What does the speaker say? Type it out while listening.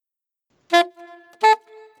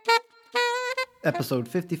Episode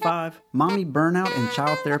 55, Mommy Burnout and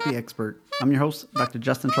Child Therapy Expert. I'm your host, Dr.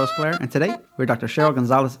 Justin Trosclair, and today we're Dr. Sheryl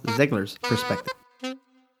Zeigler's perspective.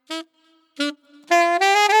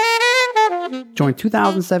 Join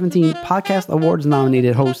 2017 Podcast Awards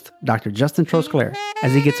nominated host, Dr. Justin Trosclair,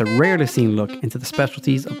 as he gets a rarely seen look into the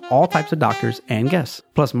specialties of all types of doctors and guests,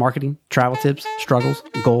 plus marketing, travel tips, struggles,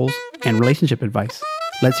 goals, and relationship advice.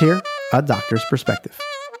 Let's hear a doctor's perspective.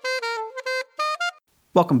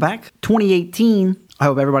 Welcome back. 2018. I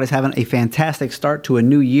hope everybody's having a fantastic start to a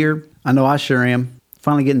new year. I know I sure am.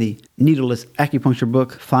 Finally getting the needleless acupuncture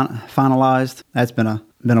book finalized. That's been a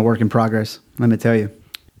work in progress, let me tell you.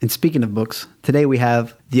 And speaking of books, today we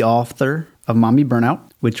have the author of Mommy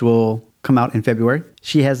Burnout, which will come out in February.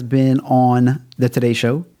 She has been on The Today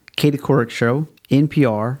Show, Couric Show,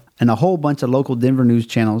 NPR, and a whole bunch of local Denver news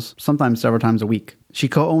channels, sometimes several times a week. She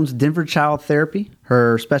co-owns Denver Child Therapy.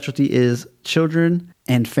 Her specialty is children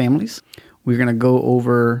and families. We're going to go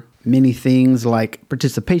over many things like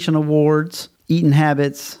participation awards, eating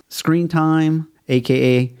habits, screen time,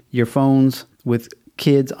 aka your phones with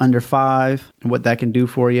kids under 5 and what that can do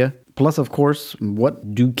for you. Plus, of course,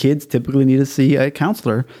 what do kids typically need to see a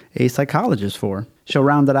counselor, a psychologist for? She'll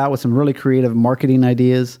round it out with some really creative marketing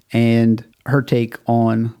ideas and her take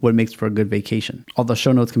on what makes for a good vacation. All the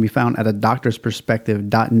show notes can be found at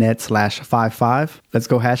adoctorsperspective.net/55. Let's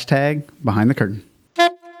go hashtag behind the curtain.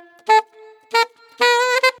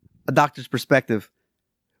 A Doctor's Perspective.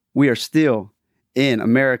 We are still in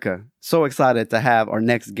America. So excited to have our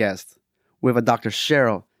next guest. We have a Dr.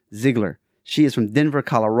 Sheryl Zeigler. She is from Denver,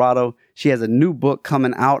 Colorado. She has a new book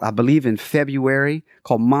coming out, I believe, in February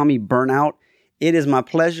called Mommy Burnout. It is my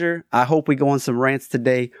pleasure. I hope we go on some rants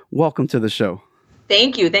today. Welcome to the show.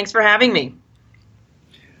 Thank you. Thanks for having me.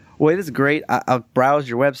 Well, it is great. I've browsed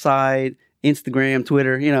your website, Instagram,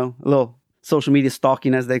 Twitter, a little social media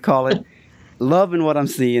stalking, as they call it. Loving what I'm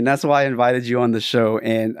seeing. That's why I invited you on the show,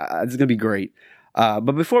 and it's going to be great.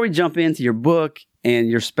 But before we jump into your book and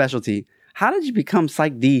your specialty, how did you become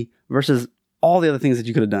PsyD versus all the other things that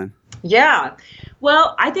you could have done? Yeah.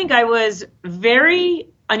 Well, I think I was very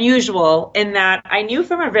unusual in that I knew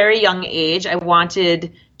from a very young age I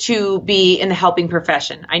wanted to be in the helping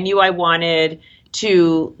profession. I knew I wanted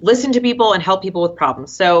to listen to people and help people with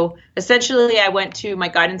problems. So essentially, I went to my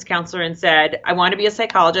guidance counselor and said, I want to be a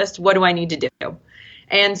psychologist. What do I need to do?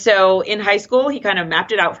 And so in high school, he kind of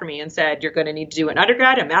mapped it out for me and said, you're going to need to do an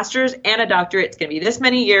undergrad, a master's, and a doctorate. It's going to be this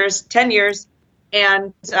many years, 10 years.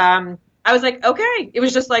 And I was like, okay. It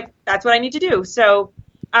was just like, that's what I need to do. So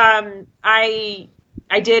I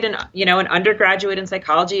did an undergraduate in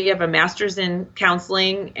psychology. I have a master's in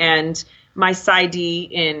counseling and my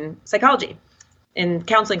PsyD in psychology, in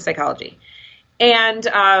counseling psychology. And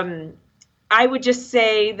I would just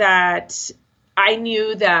say that I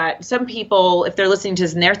knew that some people, if they're listening to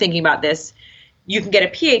this and they're thinking about this, you can get a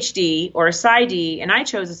PhD or a PsyD. And I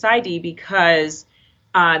chose a PsyD because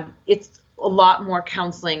it's a lot more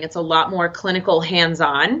counseling. It's a lot more clinical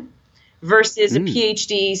hands-on versus a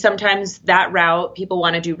PhD. Sometimes that route, people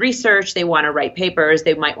want to do research. They want to write papers.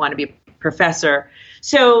 They might want to be a professor.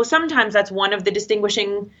 So sometimes that's one of the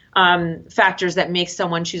distinguishing factors that makes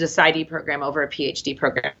someone choose a PsyD program over a PhD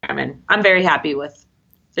program. And I'm very happy with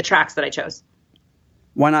the tracks that I chose.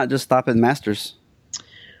 Why not just stop at master's?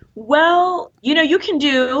 Well, you can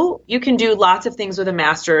do lots of things with a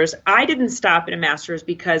master's. I didn't stop at a master's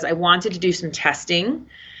because I wanted to do some testing.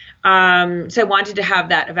 So I wanted to have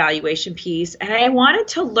that evaluation piece, and I wanted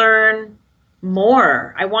to learn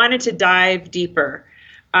more. I wanted to dive deeper.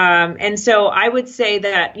 And so I would say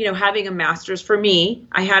that, having a master's for me,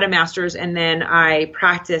 I had a master's and then I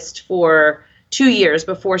practiced for 2 years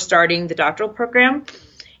before starting the doctoral program.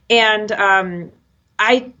 And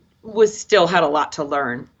I still had a lot to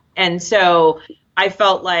learn. And so I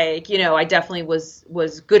felt like, I definitely was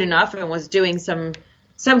good enough and was doing some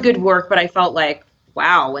good work, but I felt like,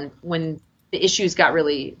 wow, when the issues got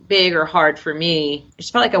really big or hard for me, I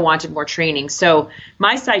just felt like I wanted more training. So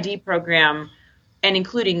my PsyD program, and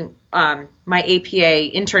including my APA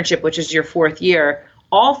internship, which is your 4th year,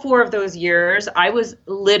 all 4 of those years, I was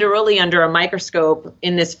literally under a microscope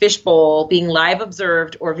in this fishbowl being live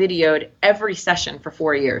observed or videoed every session for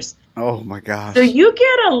 4 years. Oh, my gosh. So you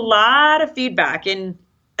get a lot of feedback, and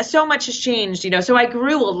so much has changed, So I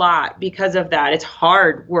grew a lot because of that. It's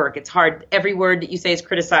hard work. It's hard. Every word that you say is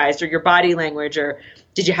criticized, or your body language, or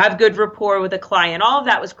did you have good rapport with a client? All of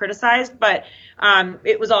that was criticized, but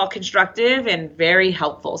it was all constructive and very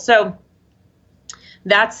helpful. So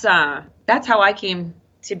that's how I came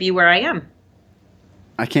to be where I am.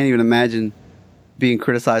 I can't even imagine being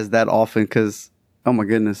criticized that often because, oh my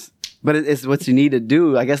goodness, But it's what you need to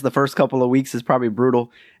do. I guess the first couple of weeks is probably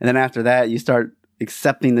brutal. And then after that, you start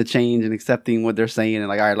accepting the change and accepting what they're saying. And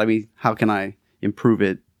like, all right, how can I improve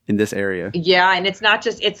it in this area? Yeah. And it's not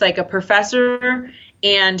just, it's like a professor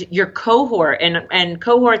and your cohort, and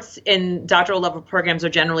cohorts in doctoral level programs are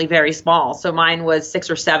generally very small. So mine was 6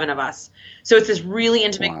 or 7 of us. So it's this really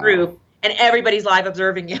intimate group, and everybody's live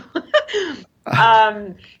observing you.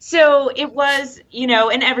 So it was,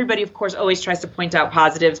 and everybody, of course, always tries to point out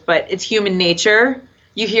positives, but it's human nature.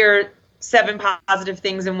 You hear 7 positive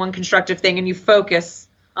things and 1 constructive thing, and you focus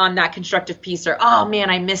on that constructive piece, or, oh man,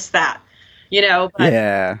 I missed that, But,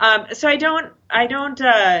 yeah. So I don't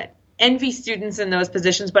envy students in those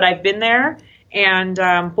positions, but I've been there,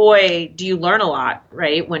 and boy, do you learn a lot,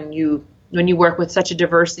 right? When you work with such a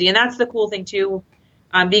diversity, and that's the cool thing too.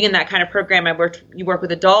 Being in that kind of program, you work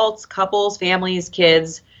with adults, couples, families,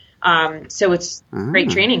 kids. So it's great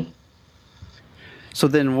training. So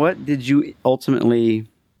then what did you ultimately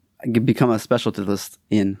become a specialist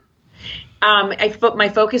in?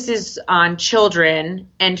 My focus is on children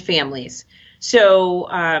and families. So,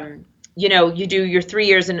 you do your 3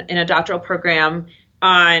 years in a doctoral program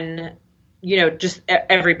on, just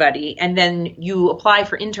everybody. And then you apply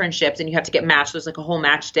for internships and you have to get matched. There's like a whole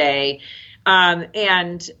match day.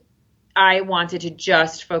 And I wanted to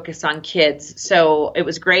just focus on kids. So it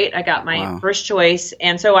was great. I got my first choice.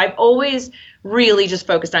 And so I've always really just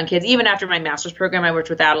focused on kids. Even after my master's program, I worked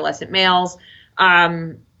with adolescent males.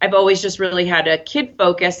 I've always just really had a kid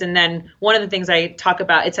focus. And then one of the things I talk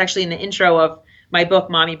about, it's actually in the intro of my book,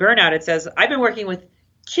 Mommy Burnout. It says, I've been working with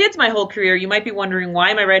kids my whole career. You might be wondering, why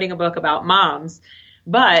am I writing a book about moms?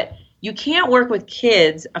 But you can't work with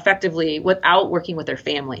kids effectively without working with their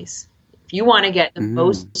families. If you want to get the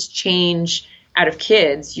most change out of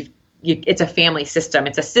kids, it's a family system.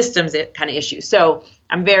 It's a systems kind of issue. So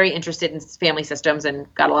I'm very interested in family systems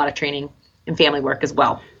and got a lot of training in family work as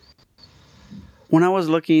well. When I was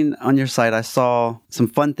looking on your site, I saw some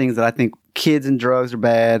fun things that I think kids and drugs are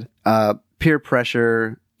bad, peer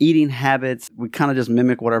pressure, eating habits. We kind of just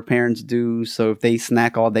mimic what our parents do. So if they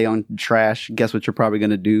snack all day on trash, guess what you're probably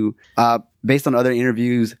going to do? Based on other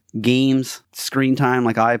interviews, games, screen time,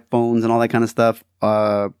 like iPhones and all that kind of stuff,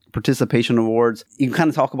 participation awards. You can kind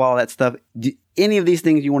of talk about all that stuff. Any of these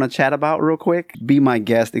things you want to chat about real quick? Be my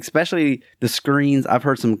guest, especially the screens. I've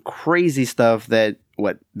heard some crazy stuff that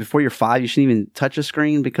before you're 5, you shouldn't even touch a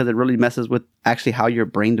screen because it really messes with actually how your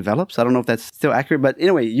brain develops. I don't know if that's still accurate, but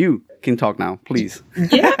anyway, you can talk now, please.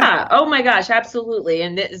 Yeah. Oh my gosh, absolutely.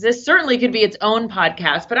 And this certainly could be its own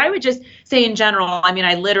podcast, but I would just say in general,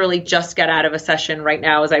 I literally just got out of a session right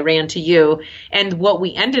now as I ran to you. And what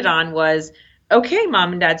we ended on was, okay,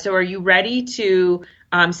 mom and dad, so are you ready to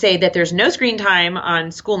say that there's no screen time on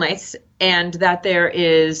school nights and that there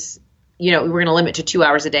is, we're going to limit to 2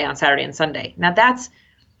 hours a day on Saturday and Sunday. Now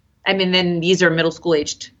then these are middle school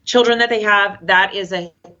aged children that they have. That is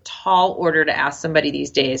a tall order to ask somebody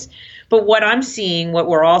these days. But what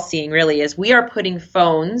we're all seeing really is we are putting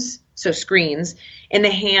phones, so screens, in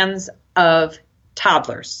the hands of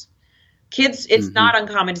toddlers. Kids, it's not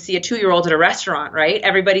uncommon to see a 2-year-old at a restaurant, right?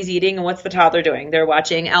 Everybody's eting, and what's the toddler doing? They're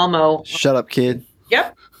watching Elmo. Shut up, kid.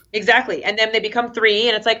 Yep, exactly. And then they become 3,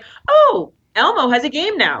 and it's like, oh, Elmo has a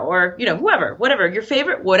game now, or, whatever your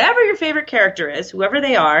favorite character is, whoever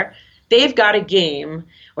they are, they've got a game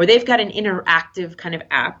or they've got an interactive kind of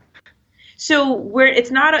app. So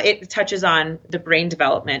it touches on the brain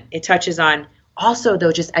development. It touches on also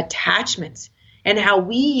though, just attachments and how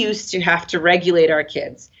we used to have to regulate our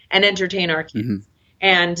kids and entertain our kids.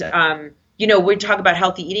 And, we talk about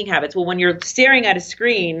healthy eating habits. Well, when you're staring at a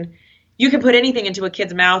screen, you can put anything into a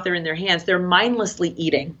kid's mouth or in their hands. They're mindlessly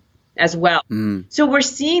eating as well. So we're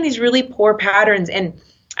seeing these really poor patterns. And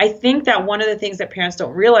I think that one of the things that parents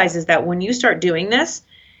don't realize is that when you start doing this,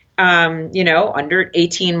 under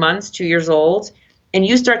 18 months, 2 years old, and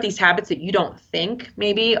you start these habits that you don't think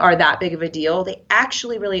maybe are that big of a deal, they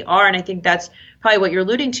actually really are. And I think that's probably what you're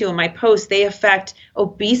alluding to in my post. They affect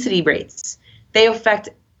obesity rates. They affect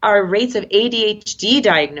our rates of ADHD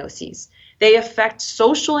diagnoses. They affect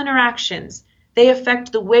social interactions. They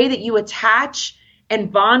affect the way that you attach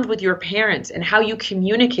and bond with your parents and how you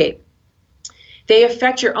communicate. They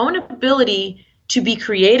affect your own ability to be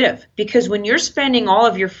creative, because when you're spending all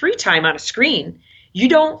of your free time on a screen, you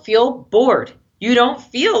don't feel bored. You don't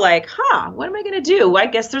feel like, what am I going to do? I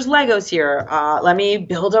guess there's Legos here. Let me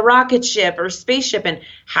build a rocket ship or spaceship, and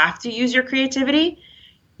have to use your creativity.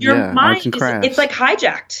 Your mind, it's like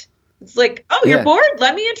hijacked. It's like, you're bored?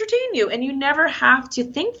 Let me entertain you. And you never have to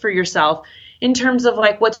think for yourself in terms of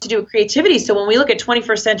like what to do with creativity. So when we look at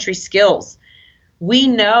 21st century skills, we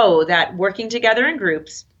know that working together in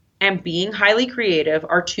groups, and being highly creative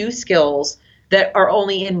are two skills that are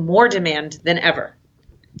only in more demand than ever.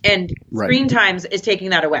 And screen times is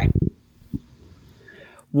taking that away.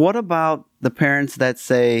 What about the parents that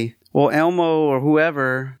say, well, Elmo or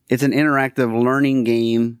whoever, it's an interactive learning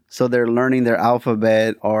game, so they're learning their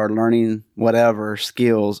alphabet or learning whatever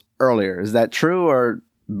skills earlier. Is that true or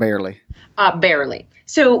barely? Barely.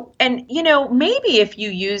 So, and maybe if you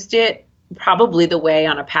used it probably the way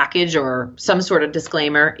on a package or some sort of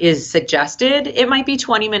disclaimer is suggested, it might be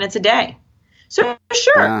 20 minutes a day. So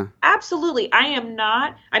sure, absolutely.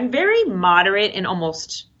 I'm very moderate in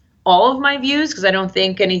almost all of my views because I don't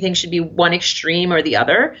think anything should be one extreme or the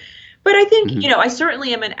other. But I think, I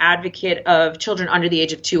certainly am an advocate of children under the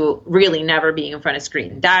age of 2 really never being in front of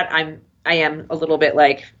screen. That I am a little bit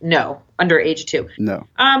like, no, under age 2. No.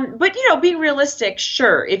 But, being realistic,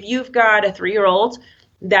 sure. If you've got a 3-year-old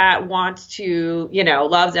that wants to,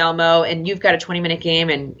 loves Elmo and you've got a 20-minute game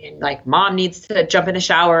and like mom needs to jump in the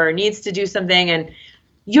shower or needs to do something and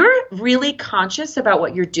you're really conscious about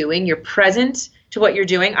what you're doing, you're present to what you're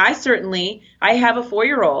doing. I have a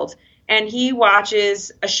 4-year-old and he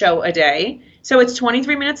watches a show a day. So it's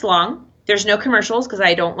 23 minutes long. There's no commercials because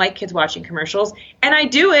I don't like kids watching commercials. And I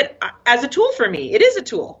do it as a tool for me. It is a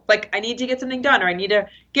tool. Like I need to get something done or I need to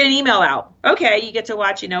get an email out. Okay, you get to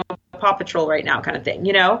watch, Paw Patrol right now kind of thing,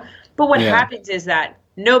 But what happens is that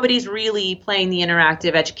nobody's really playing the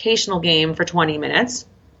interactive educational game for 20 minutes.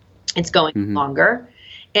 It's going longer.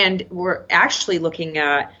 And we're actually looking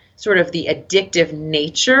at sort of the addictive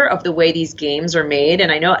nature of the way these games are made.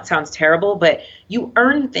 And I know it sounds terrible, but you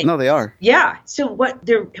earn things. No, they are. Yeah. So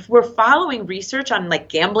if we're following research on like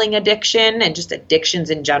gambling addiction and just addictions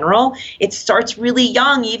in general, it starts really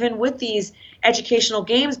young, even with these educational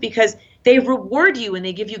games, because they reward you and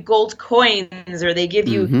they give you gold coins or they give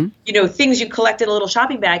you, things you collect in a little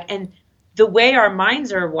shopping bag. And the way our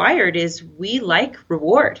minds are wired is we like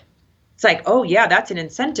reward. It's like, oh yeah, that's an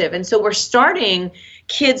incentive. And so we're starting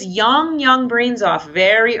kids' young brains off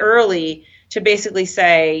very early to basically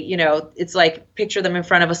say, it's like picture them in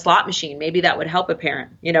front of a slot machine. Maybe that would help a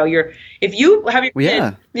parent. If you have your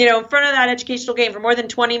kid, in front of that educational game for more than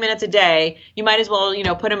 20 minutes a day, you might as well,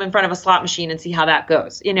 put them in front of a slot machine and see how that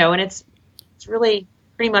goes, and it's really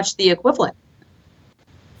pretty much the equivalent.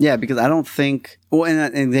 Yeah, because I don't think,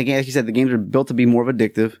 and again, as you said, the games are built to be more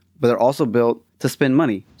addictive, but they're also built to spend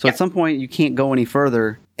money. So at some point you can't go any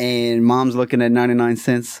further and mom's looking at 99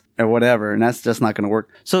 cents or whatever, and that's just not going to work.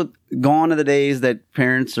 So gone are the days that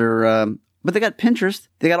parents are, but they got Pinterest.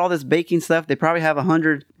 They got all this baking stuff. They probably have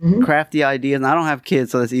 100 crafty ideas. And I don't have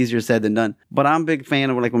kids, so that's easier said than done. But I'm a big fan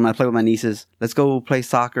of like when I play with my nieces, let's go play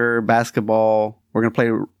soccer, basketball. We're going to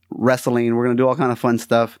play wrestling. We're going to do all kind of fun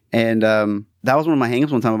stuff. And that was one of my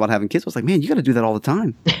hangups one time about having kids. I was like, man, you got to do that all the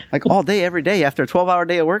time. Like all day, every day. After a 12-hour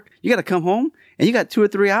day of work, you got to come home and you got 2 or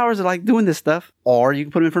 3 hours of like doing this stuff. Or you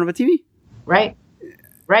can put them in front of a TV. Right.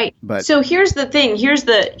 But so here's the thing. Here's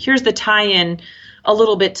the tie-in a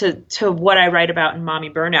little bit to what I write about in Mommy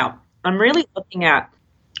Burnout. I'm looking at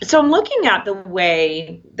the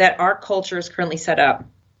way that our culture is currently set up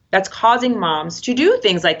that's causing moms to do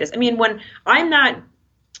things like this. I mean, when I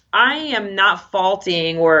am not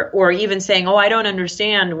faulting or even saying, oh, I don't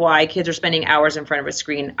understand why kids are spending hours in front of a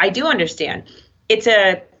screen. I do understand. It's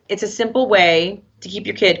a simple way to keep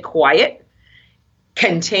your kid quiet,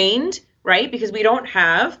 contained, right? Because we don't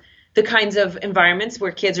have the kinds of environments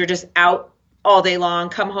where kids are just out all day long,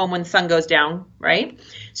 come home when the sun goes down, right?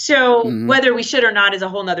 So whether we should or not is a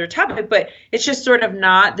whole nother topic, but it's just sort of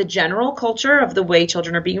not the general culture of the way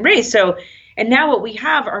children are being raised. So, and now what we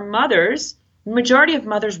have are mothers. The majority of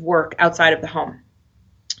mothers work outside of the home.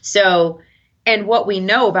 So, and what we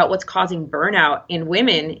know about what's causing burnout in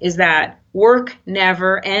women is that work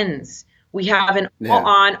never ends. We have an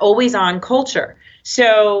always on culture.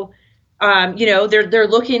 So, they're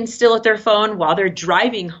looking still at their phone while they're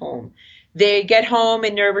driving home. They get home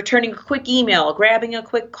and they're returning a quick email, grabbing a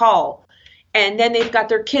quick call, and then they've got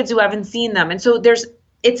their kids who haven't seen them. And so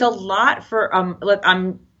it's a lot for,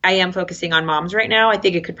 I am focusing on moms right now. I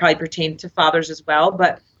think it could probably pertain to fathers as well.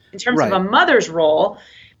 But in terms of a mother's role,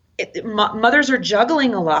 mothers are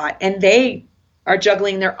juggling a lot, and they are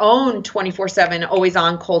juggling their own 24/7 always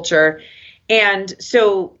on culture. And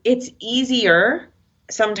so it's easier.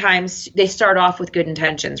 Sometimes they start off with good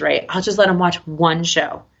intentions, right? I'll just let them watch one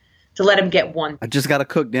show to let them get one. I just got to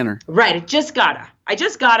cook dinner. Right. I just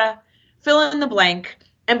gotta fill in the blank.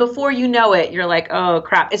 And before you know it, you're like, oh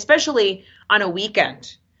crap, especially on a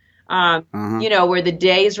weekend. Where the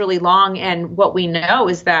day is really long. And what we know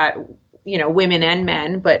is that, women and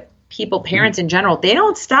men, but parents in general, they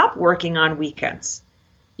don't stop working on weekends.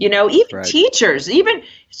 Even teachers, even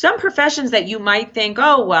some professions that you might think,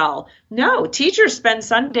 oh, well, no, teachers spend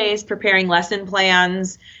Sundays preparing lesson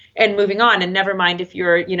plans and moving on. And never mind if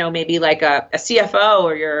you're, maybe like a CFO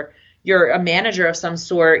or you're a manager of some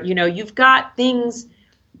sort, you've got emails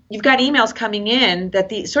coming in that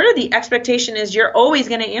the expectation is you're always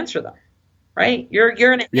going to answer them, right? You're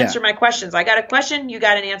going to answer my questions. I got a question, you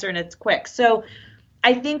got an answer, and it's quick. So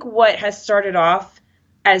I think what has started off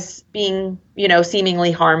as being,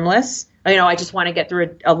 seemingly harmless, I just want to get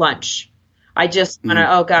through a lunch. I just want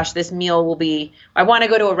to, oh gosh, this meal I want to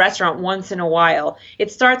go to a restaurant once in a while.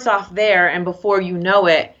 It starts off there, and before you know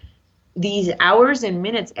it, these hours and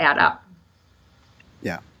minutes add up.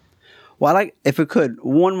 Yeah. Well, if it could,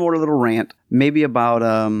 one more little rant, maybe about,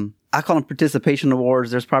 I call them participation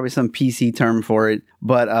awards. There's probably some PC term for it.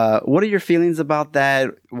 But what are your feelings about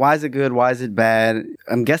that? Why is it good? Why is it bad?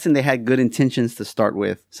 I'm guessing they had good intentions to start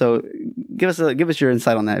with. So give us your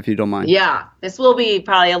insight on that, if you don't mind. Yeah, this will be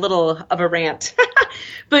probably a little of a rant.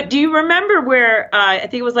 But do you remember where, I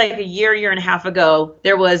think it was like a year and a half ago,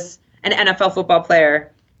 there was an NFL football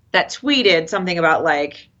player that tweeted something about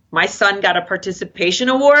like, my son got a participation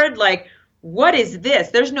award? Like, what is this?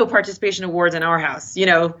 There's no participation awards in our house. You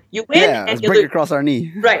win and you break across our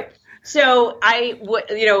knee. Right. So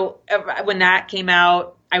when that came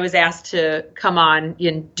out, I was asked to come on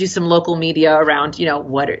and do some local media around,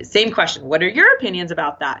 same question. What are your opinions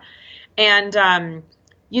about that? And,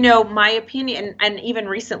 my opinion, and even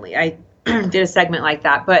recently I did a segment like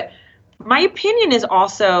that, but my opinion is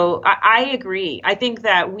also, I agree. I think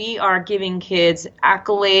that we are giving kids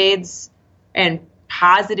accolades and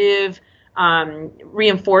positive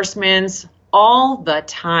reinforcements all the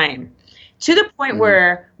time, to the point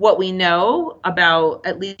where what we know about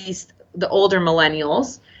at least the older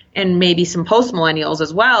millennials and maybe some post-millennials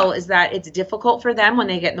as well is that it's difficult for them when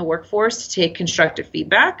they get in the workforce to take constructive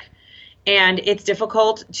feedback. And it's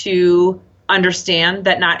difficult to understand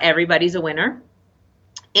that not everybody's a winner.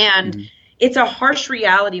 And it's a harsh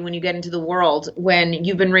reality when you get into the world when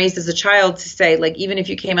you've been raised as a child to say, like, even if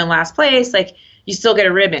you came in last place, like, you still get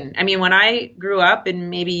a ribbon. I mean, when I grew up, and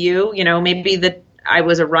maybe I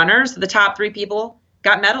was a runner, so the top 3 people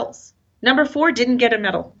got medals. Number 4 didn't get a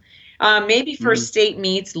medal. Maybe for state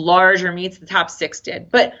meets, larger meets, the top 6 did.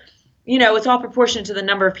 But, it's all proportionate to the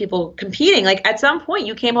number of people competing. Like, at some point,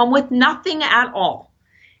 you came home with nothing at all,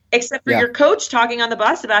 except for your coach talking on the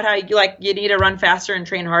bus about how you need to run faster and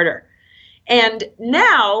train harder. And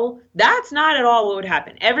now that's not at all what would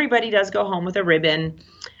happen. Everybody does go home with a ribbon,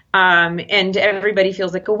 and everybody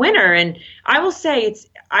feels like a winner. And I will say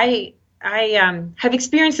I have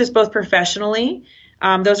experienced this both professionally.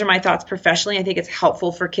 Those are my thoughts professionally. I think it's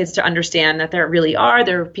helpful for kids to understand that there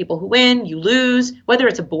are people who win, you lose, whether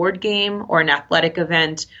it's a board game or an athletic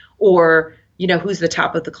event or, who's the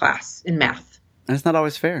top of the class in math. And it's not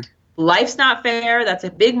always fair. Life's not fair. That's a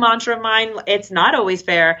big mantra of mine. It's not always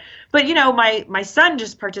fair. But, my son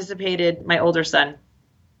just participated, my older son,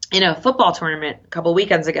 in a football tournament a couple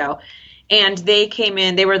weekends ago. And they came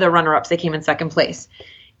in, they were the runner-ups. They came in second place.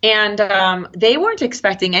 And they weren't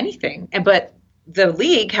expecting anything. But the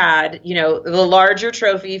league had, the larger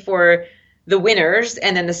trophy for the winners.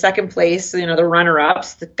 And then the second place, the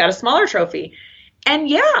runner-ups got a smaller trophy. And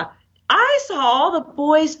I saw all the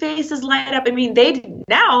boys' faces light up. I mean, they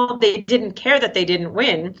didn't care that they didn't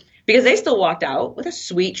win because they still walked out with a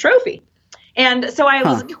sweet trophy. And so I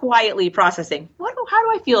was quietly processing, how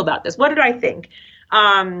do I feel about this? What did I think?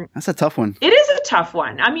 That's a tough one. It is a tough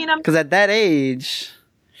one. I mean, because at that age,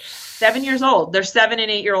 7 years old, they're 7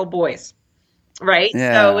 and 8 year old boys, right?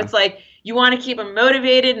 Yeah. So it's like you want to keep them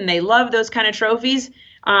motivated, and they love those kind of trophies,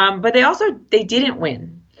 but they didn't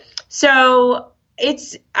win. So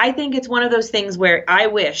I think it's one of those things where I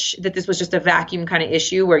wish that this was just a vacuum kind of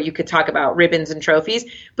issue where you could talk about ribbons and trophies,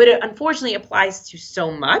 but it unfortunately applies to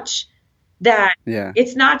so much that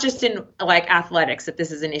it's not just in like athletics that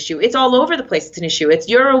this is an issue. It's all over the place. It's an issue. It's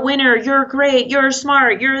you're a winner, you're great, you're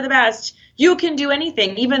smart, you're the best, you can do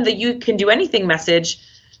anything. Even the you can do anything message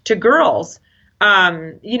to girls.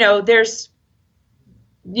 There's,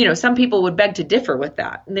 some people would beg to differ with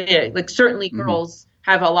that. Like certainly girls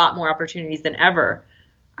have a lot more opportunities than ever.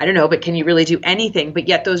 I don't know, but can you really do anything? But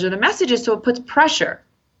yet those are the messages, so it puts pressure.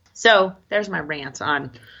 So there's my rant on,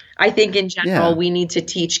 I think in general, we need to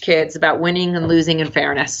teach kids about winning and losing and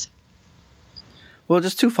fairness. Well,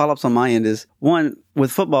 just 2 follow-ups on my end is, one,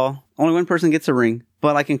 with football, only one person gets a ring.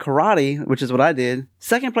 But like in karate, which is what I did,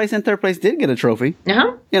 second place and third place did get a trophy.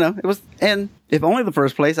 It was, and if only the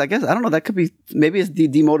first place, I guess, I don't know, that could be, maybe it's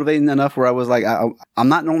demotivating enough where I was like, I'm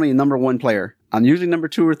not normally a number 1 player, I'm usually number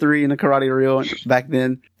 2 or 3 in the karate reel back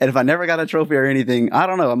then. And if I never got a trophy or anything, I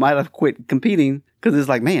don't know. I might have quit competing because it's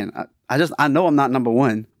like, man, I know I'm not number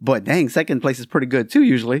 1, but dang, second place is pretty good too,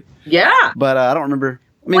 usually. Yeah. But I don't remember.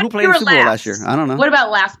 I mean, who played in the Super Bowl last year? I don't know. What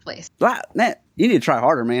about last place? Man, you need to try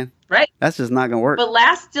harder, man. Right. That's just not going to work. But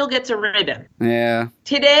last still gets a ribbon. Yeah.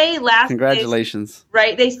 Today, last Congratulations. place,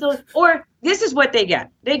 right. They still, or this is what they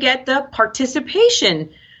get. They get the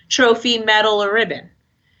participation trophy, medal, or ribbon.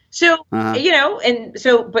 So,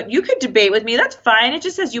 but you could debate with me. That's fine. It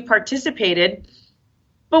just says you participated.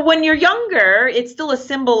 But when you're younger, it's still a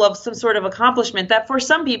symbol of some sort of accomplishment that for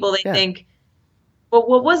some people they think, well,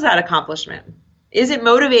 what was that accomplishment? Is it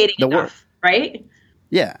motivating enough, right?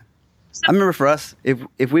 Yeah. So, I remember for us,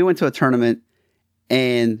 if we went to a tournament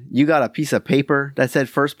and you got a piece of paper that said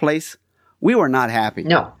first place, we were not happy.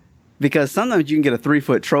 No. Because sometimes you can get a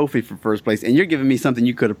 3-foot trophy for first place, and you're giving me something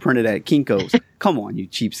you could have printed at Kinko's. Come on, you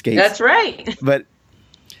cheapskates. That's right. But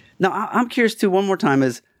now I'm curious too. One more time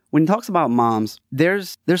is when he talks about moms,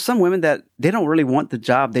 there's some women that they don't really want the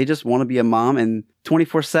job. They just want to be a mom, and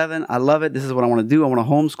 24/7. I love it. This is what I want to do. I want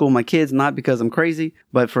to homeschool my kids, not because I'm crazy,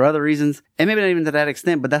 but for other reasons. And maybe not even to that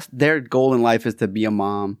extent, but that's their goal in life is to be a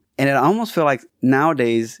mom. And I almost feel like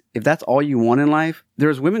nowadays, if that's all you want in life,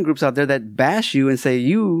 there's women groups out there that bash you and say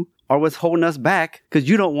you are what's holding us back because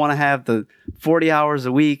you don't want to have the 40 hours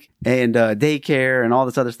a week and daycare and all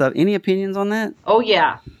this other stuff. Any opinions on that? Oh,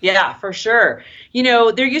 yeah. Yeah, for sure. You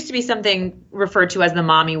know, there used to be something referred to as the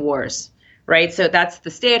mommy wars, right? So that's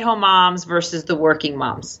the stay-at-home moms versus the working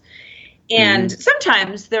moms. And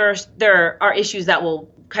sometimes there are issues that will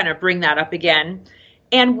kind of bring that up again.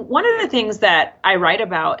 And one of the things that I write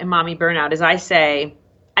about in Mommy Burnout is I say,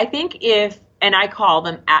 I think and I call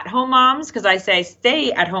them at-home moms because I say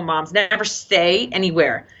stay-at-home moms never stay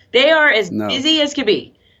anywhere. They are as busy as can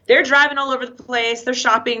be. They're driving all over the place. They're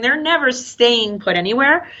shopping. They're never staying put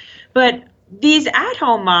anywhere. But these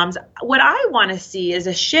at-home moms, what I want to see is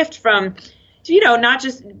a shift from, not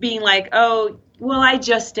just being like, oh, well, I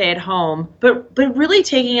just stay at home, but really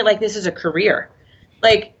taking it like this is a career.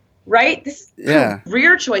 Like, right? This is a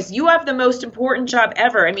career choice. You have the most important job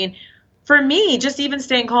ever. I mean, for me, just even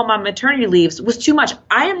staying home on maternity leaves was too much.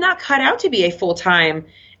 I am not cut out to be a full-time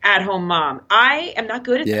at-home mom. I am not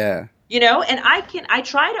good at that. And I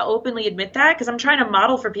try to openly admit that because I'm trying to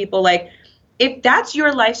model for people like, if that's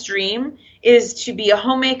your life's dream is to be a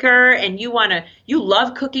homemaker and you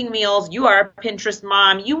love cooking meals, you are a Pinterest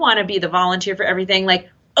mom, you want to be the volunteer for everything,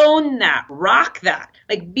 like own that, rock that.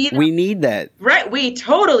 Like we need that. Right. We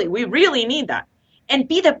really need that. And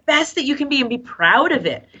be the best that you can be and be proud of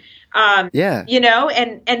it. And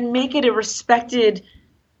make it a respected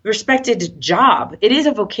job. It is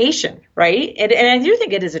a vocation, right? And I do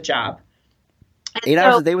think it is a job. And 8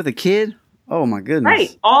 hours a day with a kid? Oh my goodness.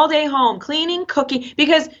 Right. All day home, cleaning, cooking,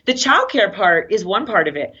 because the childcare part is one part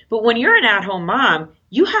of it. But when you're an at-home mom,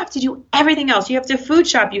 you have to do everything else. You have to food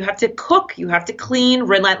shop, you have to cook, you have to clean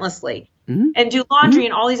relentlessly and do laundry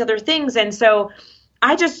and all these other things. And so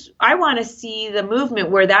I want to see the movement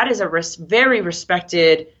where that is a very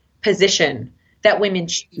respected position that women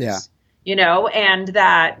choose, and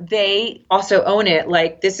that they also own it.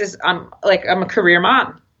 Like I'm a career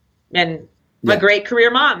mom and I'm a great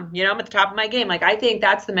career mom, I'm at the top of my game. Like, I think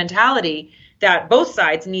that's the mentality that both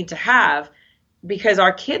sides need to have because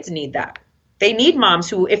our kids need that. They need moms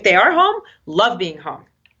who, if they are home, love being home,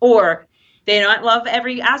 or they don't love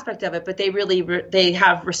every aspect of it, but they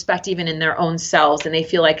have respect even in their own selves, and they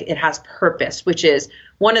feel like it has purpose, which is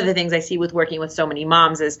one of the things I see with working with so many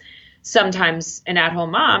moms is sometimes an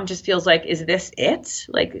at-home mom just feels like, is this it?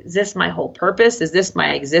 Like, is this my whole purpose? Is this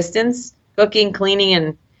my existence? Cooking, cleaning,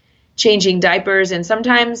 and changing diapers. And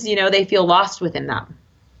sometimes, they feel lost within that.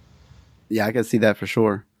 Yeah, I can see that for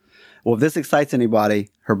sure. Well, if this excites anybody,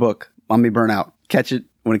 her book, Mommy Burnout, catch it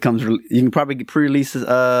when it comes. You can probably get pre-release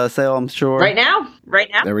sale, I'm sure. Right now.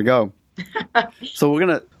 There we go. So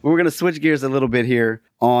we're gonna switch gears a little bit here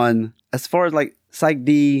on as far as like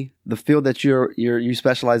PsycD, the field that you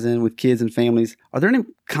specialize in with kids and families. Are there any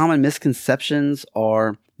common misconceptions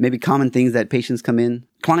or maybe common things that patients come in?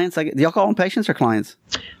 Clients, do y'all call them patients or clients?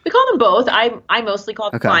 We call them both. I mostly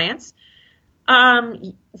call them clients.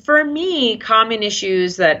 For me, common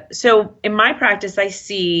issues so in my practice,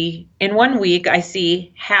 in 1 week, I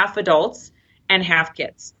see half adults and half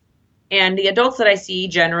kids. And the adults that I see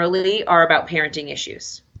generally are about parenting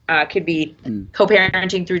issues. Could be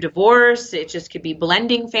co-parenting through divorce. It just could be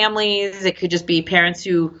blending families. It could just be parents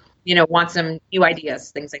who, want some new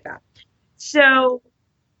ideas, things like that. So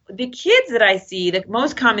the kids that I see, the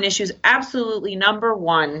most common issues, absolutely number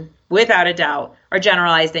one, without a doubt, are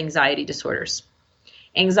generalized anxiety disorders.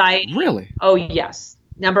 Anxiety. Really? Oh, yes.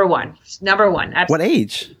 Number one. Absolutely. What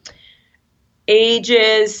age?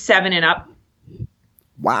 Ages 7 and up.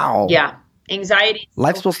 Wow. Yeah. Anxiety.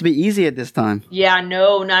 Life's supposed to be easy at this time. Yeah,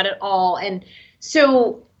 no, not at all. And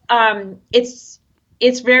so it's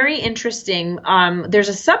very interesting. There's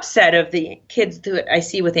a subset of the kids that I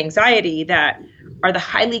see with anxiety that are the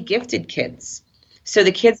highly gifted kids. So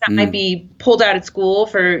the kids that might be pulled out of school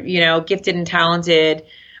for, gifted and talented,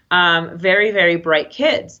 very, very bright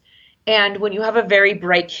kids. And when you have a very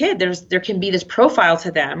bright kid, there can be this profile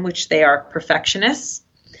to them, which they are perfectionists.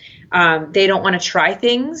 They don't want to try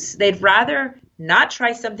things. They'd rather not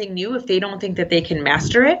try something new if they don't think that they can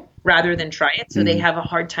master it rather than try it. So they have a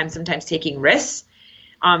hard time sometimes taking risks.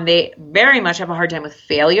 They very much have a hard time with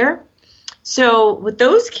failure. So with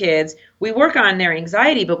those kids, we work on their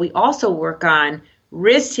anxiety, but we also work on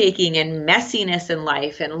risk-taking and messiness in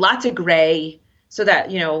life and lots of gray so that,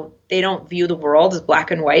 they don't view the world as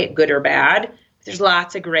black and white, good or bad. There's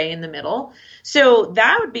lots of gray in the middle. So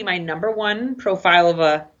that would be my number one profile of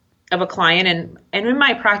a client. And in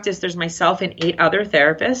my practice, there's myself and 8 other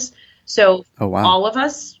therapists. So all of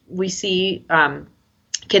us, we see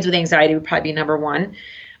kids with anxiety would probably be number one.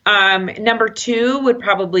 Number 2 would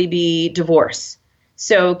probably be divorce.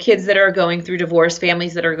 So kids that are going through divorce,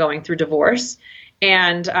 families that are going through divorce,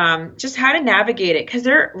 and just how to navigate it. Because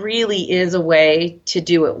there really is a way to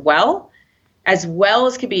do it well as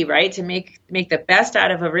could be, right? To make the best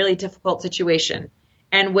out of a really difficult situation.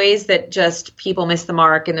 And ways that just people miss the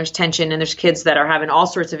mark, and there's tension, and there's kids that are having all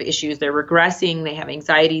sorts of issues. They're regressing, they have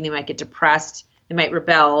anxiety, they might get depressed, they might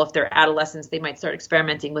rebel. If they're adolescents, they might start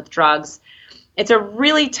experimenting with drugs. It's a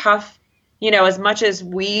really tough, as much as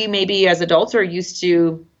we maybe as adults are used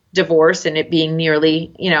to divorce and it being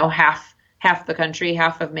nearly, half the country,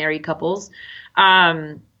 half of married couples.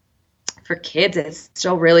 For kids, it's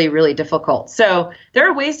still really, really difficult. So there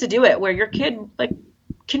are ways to do it where your kid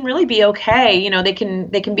can really be okay. They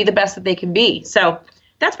can be the best that they can be. So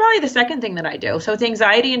that's probably the second thing that I do. So it's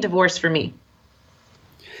anxiety and divorce for me.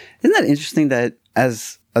 Isn't that interesting that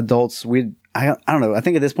as adults, I don't know. I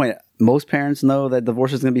think at this point, most parents know that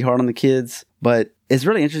divorce is going to be hard on the kids, but it's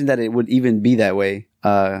really interesting that it would even be that way.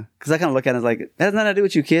 Cause I kind of look at it as like, that has nothing to do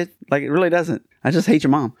with you, kid. Like, it really doesn't. I just hate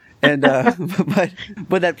your mom. And,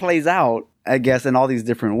 but that plays out, I guess, in all these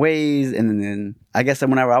different ways. And then I guess that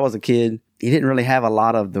whenever I was a kid, you didn't really have a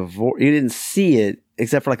lot of divorce. You didn't see it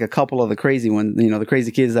except for like a couple of the crazy ones, the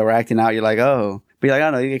crazy kids that were acting out. You're like, oh, but you're like,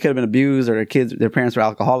 I don't know, it could have been abused or their parents were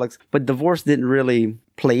alcoholics, but divorce didn't really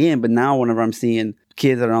play in. But now whenever I'm seeing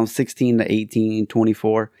kids that are around 16 to 18,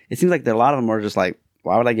 24, it seems like a lot of them are just like,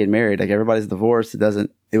 why would I get married? Like, everybody's divorced.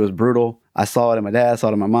 It was brutal. I saw it in my dad, saw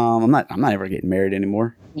it in my mom. I'm not ever getting married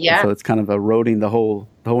anymore. Yeah. And so it's kind of eroding the whole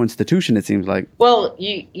institution, it seems like. Well,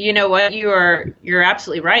 you know what? You're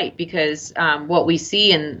absolutely right, because what we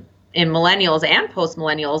see in millennials and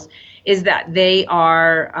post-millennials is that they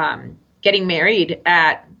are getting married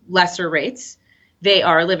at lesser rates. They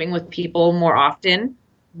are living with people more often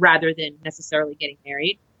rather than necessarily getting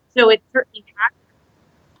married. So it's certainly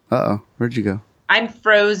happening. Uh-oh. Where'd you go? I'm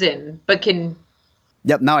frozen, but can...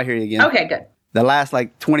 Yep, now I hear you again. Okay, good. The last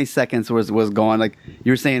 20 seconds was gone. Like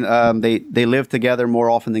you were saying, they live together more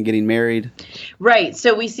often than getting married. Right.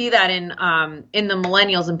 So we see that in the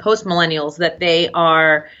millennials and post-millennials that they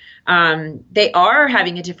are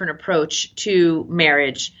having a different approach to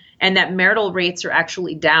marriage, and that marital rates are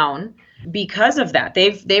actually down because of that.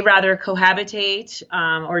 They rather cohabitate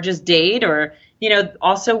or just date, or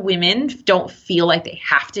also women don't feel like they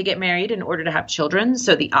have to get married in order to have children.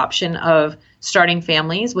 So the option of starting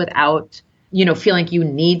families without, feeling like you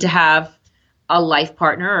need to have a life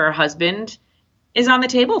partner or a husband is on the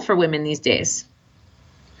table for women these days.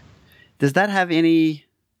 Does that have any...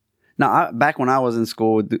 Now, back when I was in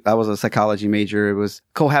school, I was a psychology major. It was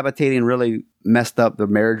cohabitating really messed up the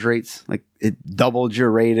marriage rates. Like, it doubled your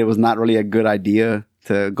rate. It was not really a good idea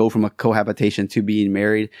to go from a cohabitation to being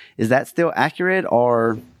married. Is that still accurate,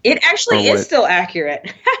 or? It actually is still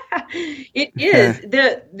accurate. It is.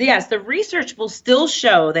 The research will still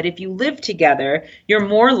show that if you live together, you're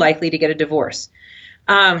more likely to get a divorce.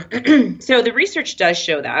 So the research does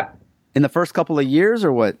show that. In the first couple of years,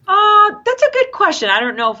 or what? That's a good question. I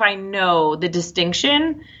don't know if I know the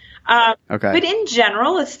distinction. Okay. But in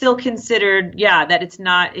general, it's still considered, that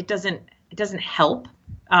it doesn't help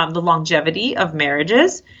the longevity of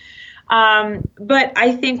marriages. But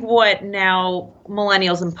I think what now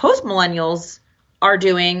millennials and post-millennials are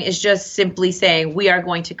doing is just simply saying we are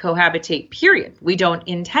going to cohabitate, period. We don't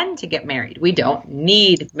intend to get married. We don't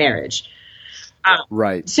need marriage.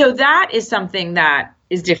 Right. So that is something that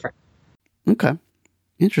is different. Okay.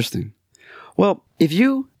 Interesting. Well, if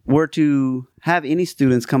you were to have any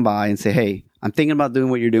students come by and say, hey, I'm thinking about doing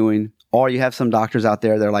what you're doing, or you have some doctors out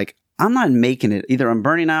there, they're like, I'm not making it. Either I'm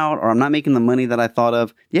burning out or I'm not making the money that I thought of.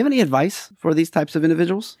 Do you have any advice for these types of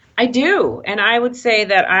individuals? I do. And I would say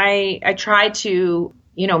that I try to,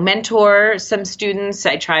 mentor some students.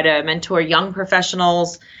 I try to mentor young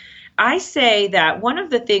professionals. I say that one of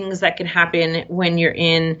the things that can happen when you're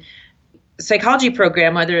in a psychology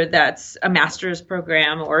program, whether that's a master's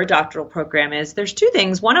program or a doctoral program, is there's two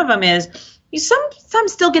things. One of them is you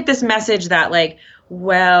sometimes still get this message that like,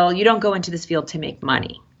 well, you don't go into this field to make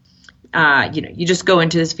money. You just go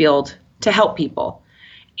into this field to help people.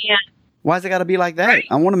 And why's it got to be like that? Right.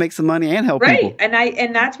 I want to make some money and help people. Right.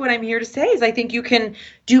 And that's what I'm here to say is I think you can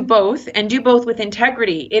do both and do both with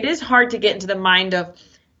integrity. It is hard to get into the mind of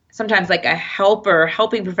sometimes like a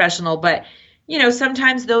helping professional, but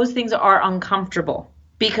sometimes those things are uncomfortable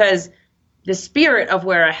because the spirit of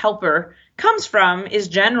where a helper comes from is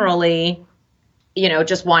generally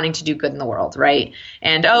just wanting to do good in the world, right?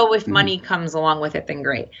 And, if money comes along with it, then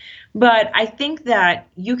great. But I think that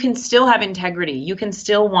you can still have integrity. You can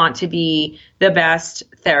still want to be the best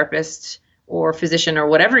therapist or physician or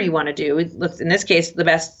whatever you want to do. In this case, the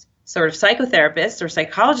best sort of psychotherapist or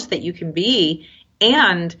psychologist that you can be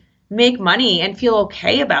and make money and feel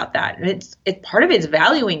okay about that. And it's part of it's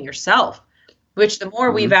valuing yourself, which the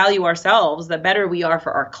more we value ourselves, the better we are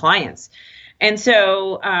for our clients. And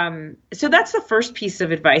so that's the first piece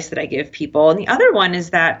of advice that I give people. And the other one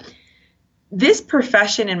is that this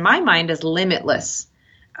profession, in my mind, is limitless.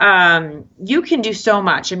 You can do so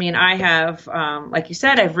much. I mean, I have, like you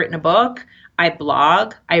said, I've written a book, I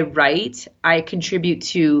blog, I write, I contribute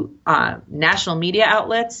to national media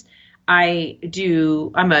outlets. I'm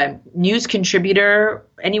a news contributor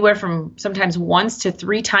anywhere from sometimes once to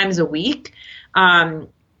 3 times a week.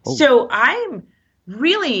 So I'm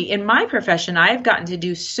really, in my profession, I've gotten to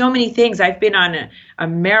do so many things. I've been on a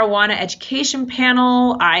marijuana education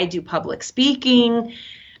panel. I do public speaking.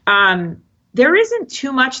 There isn't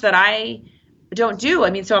too much that I don't do.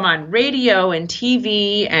 I mean, so I'm on radio and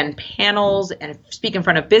TV and panels and speak in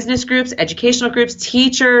front of business groups, educational groups,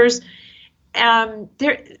 teachers.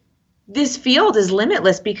 This field is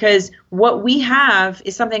limitless because what we have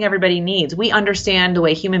is something everybody needs. We understand the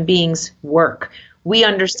way human beings work. We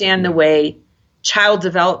understand the way child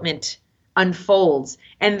development unfolds.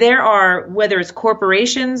 And there are, whether it's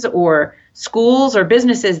corporations or schools or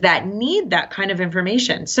businesses that need that kind of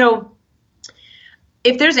information. So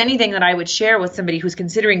if there's anything that I would share with somebody who's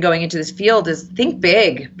considering going into this field is think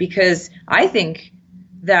big, because I think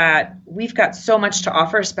that we've got so much to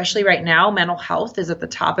offer, especially right now. Mental health is at the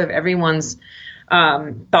top of everyone's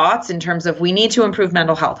thoughts in terms of we need to improve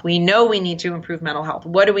mental health. We know we need to improve mental health.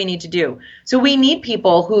 What do we need to do? So we need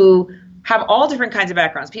people who have all different kinds of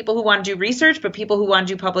backgrounds, people who want to do research, but people who want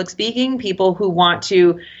to do public speaking, people who want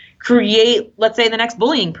to create, let's say, the next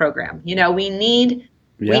bullying program. We need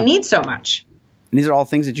so much. And these are all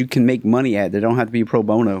things that you can make money at. They don't have to be pro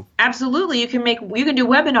bono. Absolutely. You can do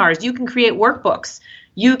webinars. You can create workbooks.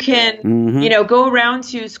 You can, go around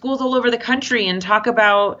to schools all over the country and talk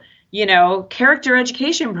about, character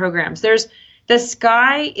education programs. The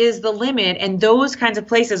sky is the limit, and those kinds of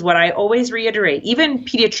places, what I always reiterate, even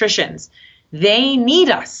pediatricians, they need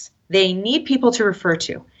us. They need people to refer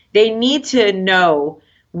to. They need to know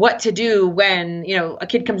what to do when, a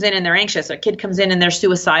kid comes in and they're anxious, a kid comes in and they're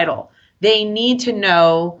suicidal. They need to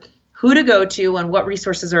know who to go to and what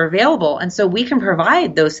resources are available. And so we can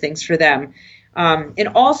provide those things for them in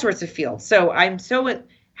all sorts of fields. So I'm so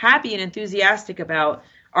happy and enthusiastic about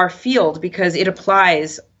our field because it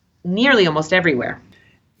applies nearly almost everywhere.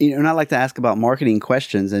 And I like to ask about marketing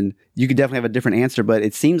questions, and you could definitely have a different answer, but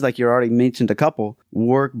it seems like you already mentioned a couple: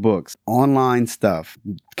 workbooks, online stuff,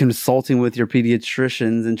 consulting with your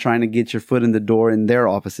pediatricians and trying to get your foot in the door in their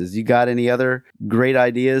offices. You got any other great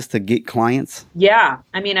ideas to get clients? Yeah.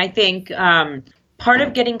 I mean, I think part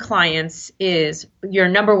of getting clients is your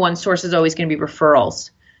number one source is always going to be referrals.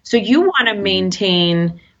 So you want to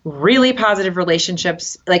maintain really positive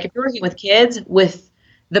relationships. Like if you're working with kids, with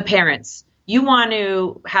the parents, you want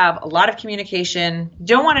to have a lot of communication. You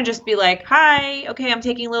don't want to just be like, hi, okay, I'm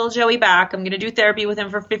taking little Joey back. I'm going to do therapy with him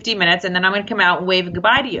for 50 minutes, and then I'm going to come out and wave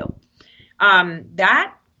goodbye to you.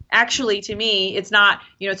 That actually, to me, it's not,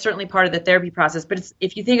 it's certainly part of the therapy process, but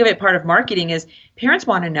if you think of it, part of marketing is parents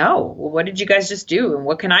want to know, well, what did you guys just do? And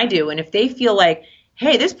what can I do? And if they feel like,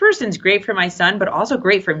 hey, this person's great for my son, but also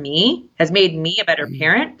great for me, has made me a better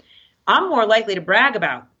parent, I'm more likely to brag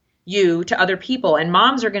about you to other people. And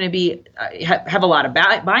moms are going to be have a lot of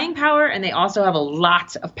buying power, and they also have a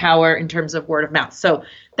lot of power in terms of word of mouth. So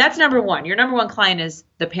that's number one. Your number one client is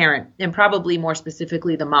the parent, and probably more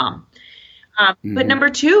specifically the mom. But number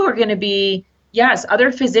two are going to be, yes,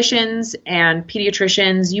 other physicians and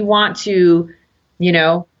pediatricians. You want to,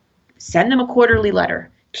 send them a quarterly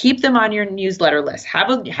letter. Keep them on your newsletter list. Have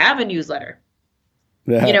a newsletter.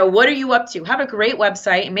 Yeah. What are you up to? Have a great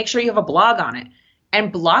website and make sure you have a blog on it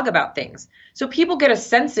and blog about things so people get a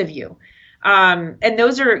sense of you. And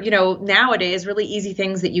those are, nowadays really easy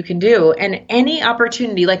things that you can do. And any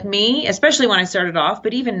opportunity, like me, especially when I started off,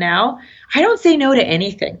 but even now, I don't say no to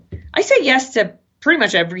anything. I say yes to pretty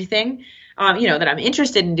much everything, that I'm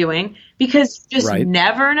interested in doing, because you just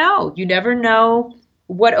never know. You never know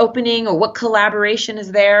what opening or what collaboration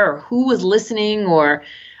is there or who was listening or,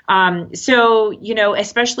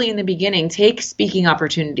 especially in the beginning, take speaking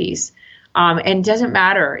opportunities. And doesn't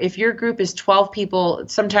matter if your group is 12 people,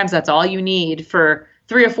 sometimes that's all you need for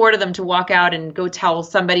 3 or 4 of them to walk out and go tell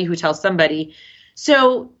somebody who tells somebody.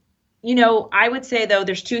 So, I would say though,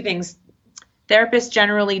 there's 2 things. Therapists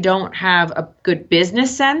generally don't have a good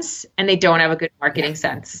business sense and they don't have a good marketing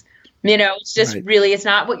sense. It's just really, it's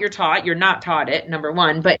not what you're taught. You're not taught it, number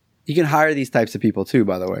one, but you can hire these types of people too,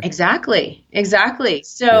 by the way. Exactly.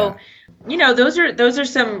 So, those are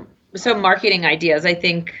some marketing ideas. I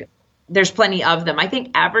think there's plenty of them. I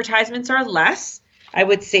think advertisements are less. I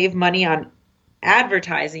would save money on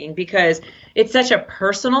advertising because it's such a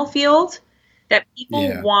personal field that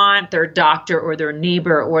people want their doctor or their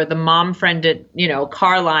neighbor or the mom friend at,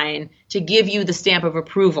 car line to give you the stamp of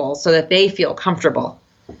approval so that they feel comfortable.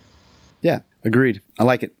 Yeah, agreed. I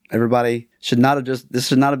like it. Everybody this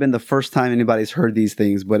should not have been the first time anybody's heard these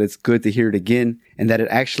things, but it's good to hear it again, and that it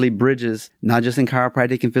actually bridges not just in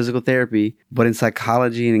chiropractic and physical therapy, but in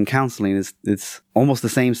psychology and in counseling. It's almost the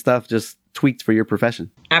same stuff, just tweaked for your profession.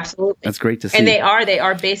 Absolutely. That's great to see. And they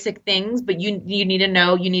are basic things, but you need to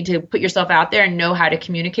know, you need to put yourself out there and know how to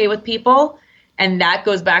communicate with people. And that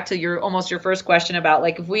goes back to your first question about,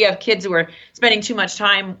 like, if we have kids who are spending too much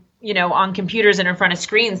time on computers and in front of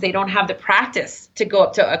screens, they don't have the practice to go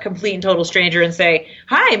up to a complete and total stranger and say,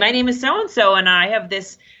 hi, my name is so-and-so, and I have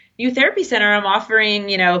this new therapy center. I'm offering,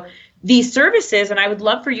 these services, and I would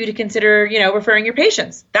love for you to consider, referring your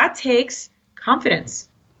patients. That takes confidence.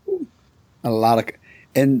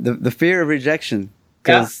 And the fear of rejection,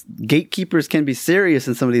 because gatekeepers can be serious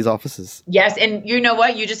in some of these offices. Yes. And you know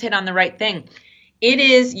what? You just hit on the right thing. It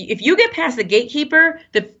is, if you get past the gatekeeper,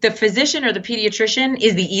 the physician or the pediatrician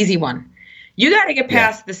is the easy one. You got to get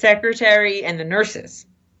past the secretary and the nurses.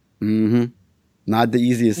 Mm-hmm. Not the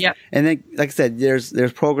easiest. Yep. And then, like I said,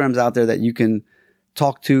 there's programs out there that you can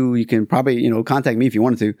talk to. You can probably, contact me if you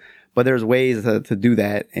wanted to, but there's ways to do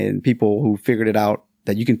that. And people who figured it out,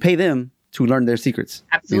 that you can pay them to learn their secrets.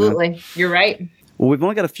 Absolutely. You're right. Well, we've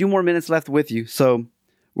only got a few more minutes left with you. So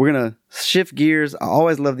we're going to shift gears. I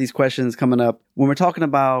always love these questions coming up. When we're talking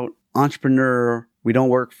about entrepreneur, we don't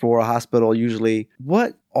work for a hospital usually.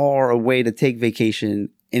 What are a way to take vacation?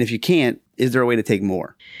 And if you can't, is there a way to take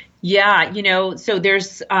more? Yeah, so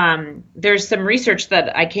there's some research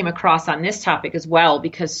that I came across on this topic as well,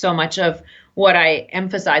 because so much of what I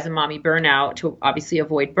emphasize in Mommy Burnout to obviously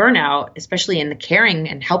avoid burnout, especially in the caring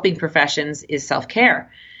and helping professions, is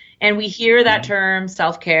self-care. And we hear that term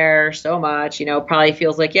self-care so much, probably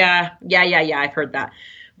feels like, yeah, I've heard that.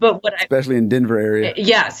 But especially in Denver area.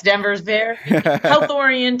 Yes, Denver's very health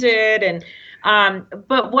oriented. And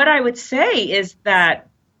but what I would say is that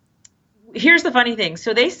here's the funny thing.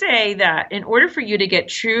 So they say that in order for you to get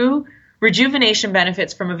true rejuvenation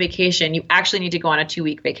benefits from a vacation, you actually need to go on a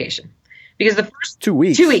 2-week vacation. Because the first 2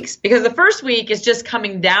 weeks. 2 weeks. Because the first week is just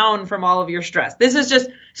coming down from all of your stress. This is just,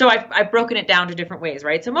 so I've broken it down to different ways,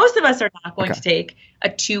 right? So most of us are not going to take a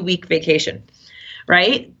 2-week vacation,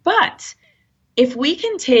 right? But if we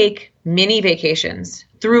can take mini vacations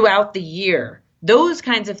throughout the year, those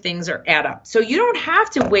kinds of things add up. So you don't have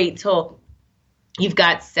to wait till you've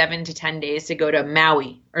got 7 to 10 days to go to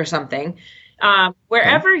Maui or something.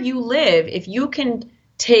 Wherever you live, if you can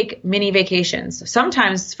take mini vacations,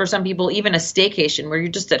 sometimes for some people, even a staycation where you're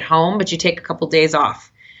just at home, but you take a couple days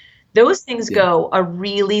off. Those things go a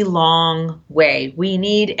really long way. We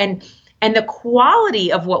need, and the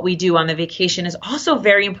quality of what we do on the vacation is also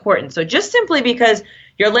very important. So just simply because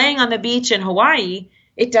you're laying on the beach in Hawaii,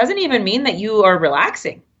 it doesn't even mean that you are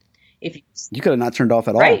relaxing. If you could have not turned off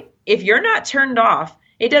at all. Right. If you're not turned off,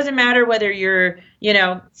 it doesn't matter whether you're,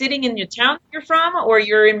 sitting in your town you're from or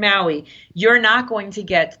you're in Maui, you're not going to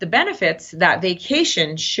get the benefits that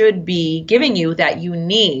vacation should be giving you that you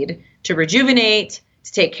need to rejuvenate,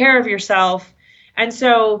 to take care of yourself. And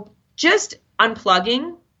so just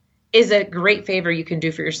unplugging is a great favor you can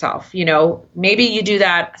do for yourself. Maybe you do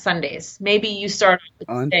that Sundays. Maybe you start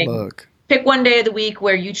unplug. Pick one day of the week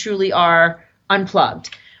where you truly are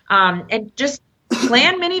unplugged. And just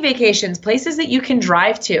plan mini vacations, places that you can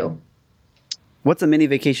drive to. What's a mini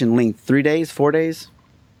vacation length? 3 days, 4 days?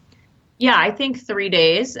 Yeah, I think 3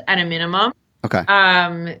 days at a minimum. Okay.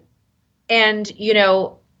 And,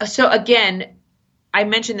 so again, I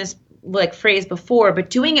mentioned this phrase before, but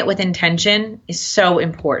doing it with intention is so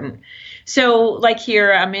important. So like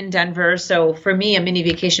here, I'm in Denver. So for me, a mini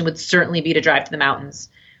vacation would certainly be to drive to the mountains,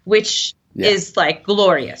 which is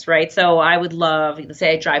glorious, right? So I would love, let's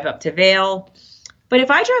say I drive up to Vail. But if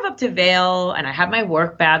I drive up to Vail and I have my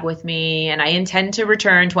work bag with me and I intend to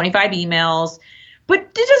return 25 emails, but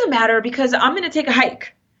it doesn't matter because I'm going to take a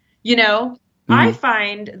hike, I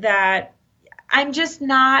find that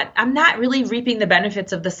I'm not really reaping the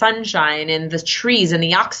benefits of the sunshine and the trees and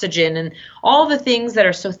the oxygen and all the things that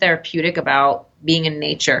are so therapeutic about being in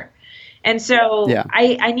nature. And so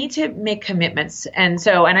I need to make commitments. And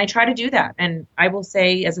I try to do that. And I will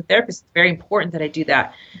say as a therapist, it's very important that I do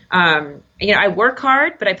that. I work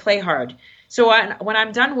hard, but I play hard. So when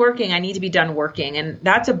I'm done working, I need to be done working. And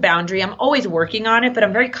that's a boundary. I'm always working on it, but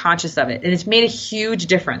I'm very conscious of it. And it's made a huge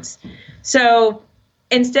difference. So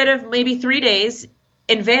instead of maybe 3 days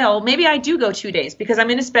in Vail, maybe I do go 2 days because I'm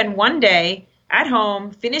going to spend one day at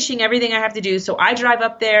home, finishing everything I have to do. So I drive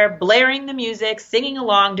up there, blaring the music, singing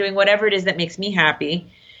along, doing whatever it is that makes me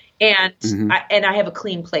happy. And I have a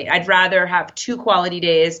clean plate. I'd rather have 2 quality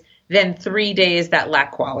days than 3 days that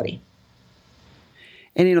lack quality.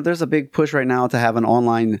 And, there's a big push right now to have an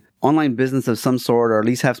online business of some sort, or at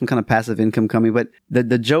least have some kind of passive income coming. But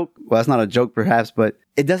the joke, well, it's not a joke perhaps, but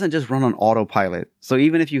it doesn't just run on autopilot. So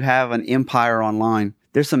even if you have an empire online,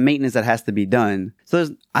 there's some maintenance that has to be done. So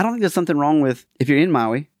I don't think there's something wrong with, if you're in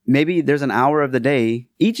Maui, maybe there's an hour of the day,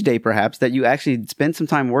 each day perhaps, that you actually spend some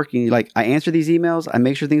time working. Like, I answer these emails, I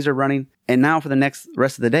make sure things are running. And now for the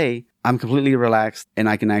rest of the day, I'm completely relaxed and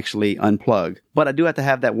I can actually unplug. But I do have to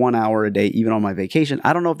have that 1 hour a day, even on my vacation.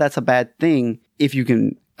 I don't know if that's a bad thing if you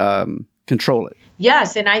can control it.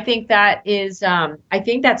 Yes. And I think that is, I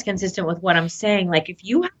think that's consistent with what I'm saying. Like, if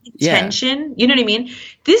you have intention, you know what I mean?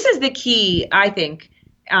 This is the key, I think.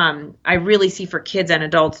 I really see for kids and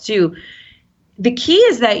adults too. The key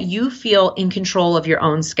is that you feel in control of your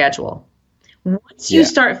own schedule. Once you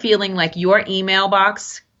start feeling like your email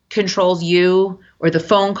box controls you or the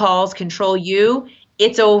phone calls control you,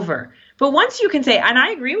 it's over. But once you can say, and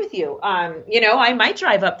I agree with you, I might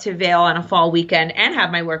drive up to Vail on a fall weekend and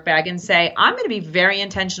have my work bag and say, I'm going to be very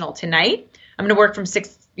intentional tonight. I'm going to work from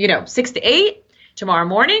 6 to 8. Tomorrow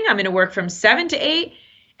morning, I'm going to work from 7 to 8.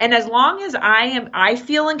 And as long as I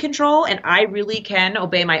feel in control and I really can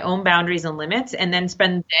obey my own boundaries and limits and then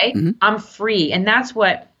spend the day, I'm free. And that's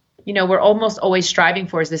what, we're almost always striving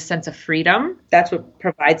for, is this sense of freedom. That's what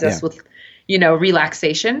provides us with,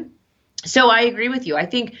 relaxation. So I agree with you. I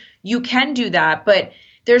think you can do that. But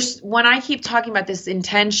when I keep talking about this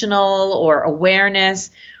intentional or awareness,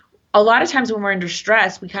 a lot of times when we're under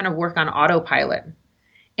stress, we kind of work on autopilot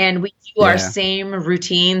and we do our same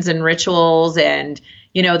routines and rituals. And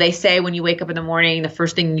they say when you wake up in the morning, the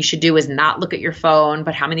first thing you should do is not look at your phone.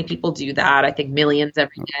 But how many people do that? I think millions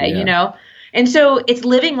every day, And so it's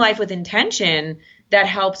living life with intention that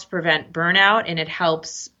helps prevent burnout, and it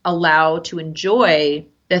helps allow to enjoy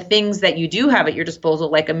the things that you do have at your disposal,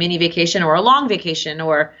 like a mini vacation or a long vacation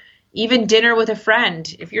or even dinner with a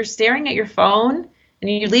friend. If you're staring at your phone and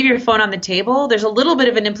you leave your phone on the table, there's a little bit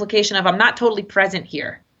of an implication of I'm not totally present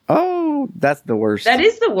here. Oh, that's the worst. That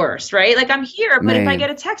is the worst, right? Like, I'm here, but if I get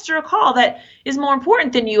a text or a call that is more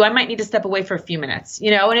important than you, I might need to step away for a few minutes,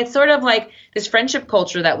 And it's sort of like this friendship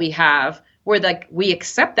culture that we have where like we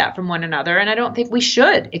accept that from one another. And I don't think we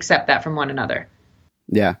should accept that from one another.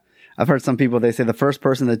 Yeah. I've heard some people, they say the first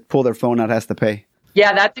person to pull their phone out has to pay.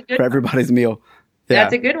 Yeah, that's a good for everybody's meal. Yeah.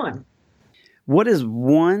 That's a good one. What is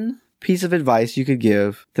one piece of advice you could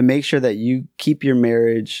give to make sure that you keep your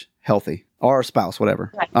marriage healthy? Or a spouse,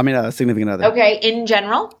 whatever. Right. I mean, a significant other. Okay. In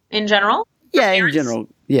general? Yeah, in general.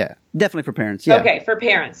 Yeah. Definitely for parents. Yeah. Okay. For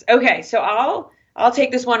parents. Okay. So I'll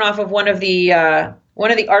take this one off of one of the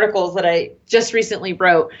articles that I just recently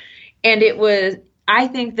wrote. And it was, I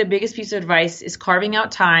think the biggest piece of advice is carving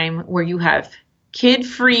out time where you have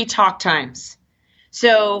kid-free talk times.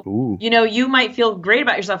 So, you might feel great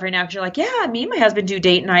about yourself right now because you're like, yeah, me and my husband do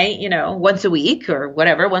date night, once a week or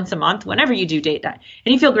whatever, once a month, whenever you do date night.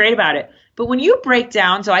 And you feel great about it. But when you break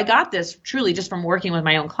down, so I got this truly just from working with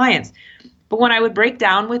my own clients, but when I would break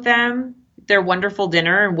down with them their wonderful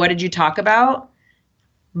dinner and what did you talk about,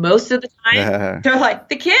 Most of the time, they're like,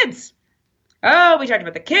 the kids. Oh, we talked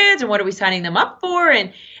about the kids and what are we signing them up for?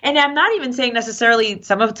 And I'm not even saying necessarily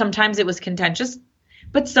sometimes it was contentious,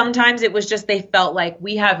 but sometimes it was just they felt like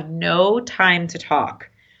we have no time to talk.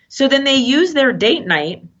 So then they use their date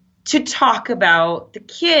night to talk about the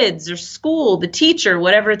kids or school, the teacher,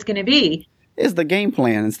 whatever it's going to be. It's the game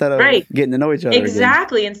plan instead of getting to know each other.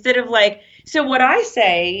 Exactly. Again. Instead of like, so what I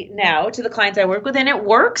say now to the clients I work with, and it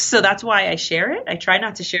works, so that's why I share it. I try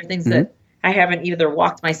not to share things that I haven't either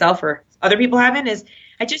walked myself or other people haven't, is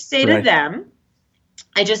I just say to them,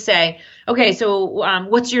 I just say, okay, so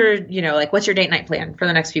what's your date night plan for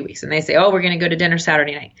the next few weeks? And they say, oh, we're going to go to dinner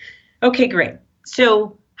Saturday night. Okay, great.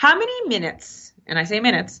 So how many minutes, and I say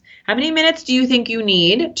minutes, how many minutes do you think you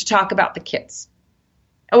need to talk about the kids?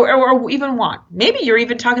 Or even want? Maybe you're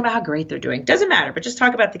even talking about how great they're doing. Doesn't matter, but just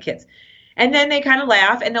talk about the kids. And then they kind of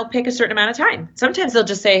laugh and they'll pick a certain amount of time. Sometimes they'll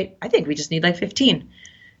just say, I think we just need like 15.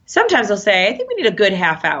 Sometimes they'll say, I think we need a good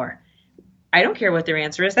half hour. I don't care what their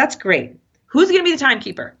answer is. That's great. Who's going to be the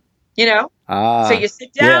timekeeper? You know? So you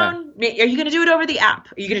sit down. Yeah. Are you going to do it over the app?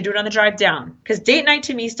 Are you going to do it on the drive down? Because date night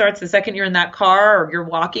to me starts the second you're in that car or you're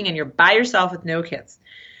walking and you're by yourself with no kids.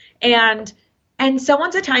 And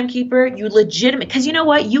someone's a timekeeper, you legitimate, because you know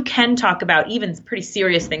what? You can talk about even pretty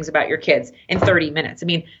serious things about your kids in 30 minutes. I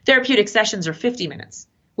mean, therapeutic sessions are 50 minutes.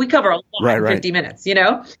 We cover a lot in 50 minutes, you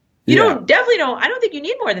know? I don't think you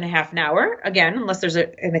need more than a half an hour, again, unless there's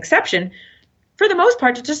an exception, for the most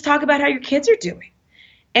part, to just talk about how your kids are doing.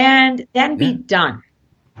 And then be done.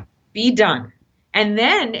 Be done. And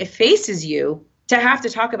then it faces you to have to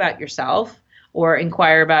talk about yourself or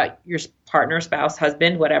inquire about your partner, spouse,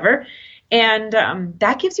 husband, whatever. And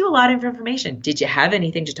that gives you a lot of information. Did you have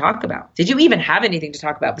anything to talk about? Did you even have anything to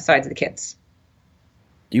talk about besides the kids?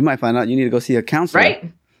 You might find out you need to go see a counselor.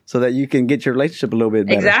 Right. So that you can get your relationship a little bit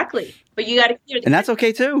better. Exactly. But you got to clear and that's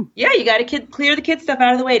okay too. Yeah, you got to clear the kid stuff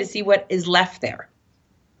out of the way to see what is left there.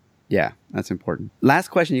 Yeah, that's important. Last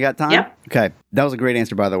question. You got time? Yep. Okay. That was a great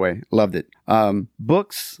answer, by the way. Loved it.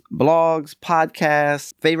 Books, blogs,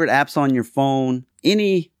 podcasts, favorite apps on your phone,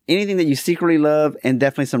 anything that you secretly love, and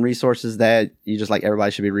definitely some resources that you just like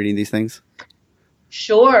everybody should be reading these things?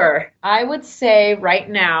 Sure. I would say right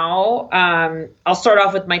now, I'll start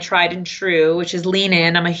off with my tried and true, which is Lean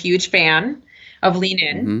In. I'm a huge fan of Lean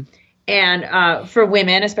In. Mm-hmm. And for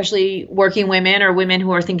women, especially working women or women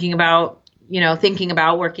who are thinking about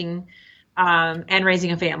working and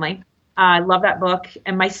raising a family. I love that book.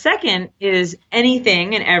 And my second is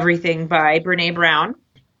Anything and Everything by Brené Brown.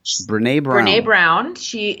 Brené Brown.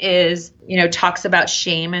 She is, talks about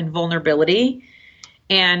shame and vulnerability.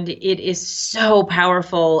 And it is so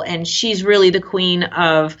powerful. And she's really the queen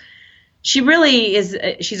of, she's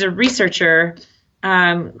a researcher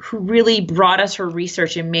who really brought us her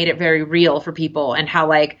research and made it very real for people, and how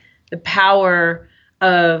like the power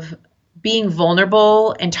of being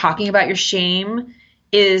vulnerable and talking about your shame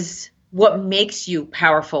is what makes you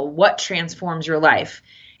powerful, what transforms your life.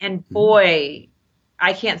 And boy,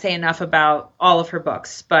 I can't say enough about all of her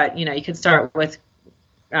books, but you can start with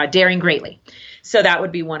Daring Greatly. So that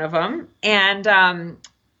would be one of them. And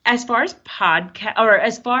as far as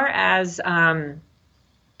an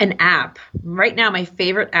app, right now my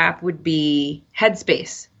favorite app would be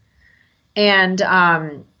Headspace. And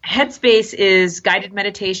Headspace is guided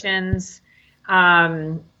meditations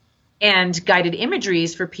and guided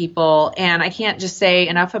imageries for people. And I can't just say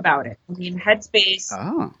enough about it. I mean, Headspace,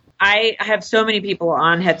 I have so many people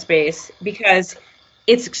on Headspace because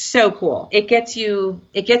it's so cool. It gets you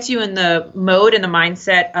in the mode and the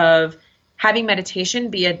mindset of having meditation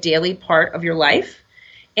be a daily part of your life.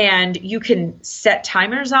 And you can set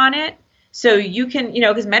timers on it. So you can,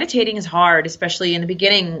 because meditating is hard, especially in the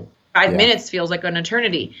beginning. 5 minutes feels like an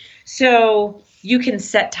eternity. So you can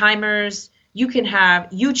set timers.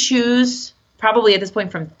 You choose probably at this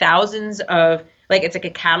point from thousands of, it's like a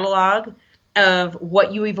catalog of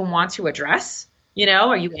what you even want to address.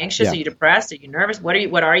 Are you anxious? Are you depressed? Are you nervous?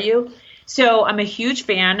 What are you? So I'm a huge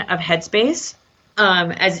fan of Headspace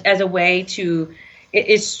as a way to,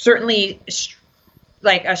 it's certainly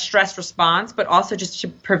like a stress response, but also just to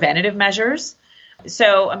preventative measures.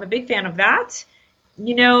 So I'm a big fan of that.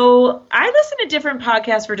 I listen to different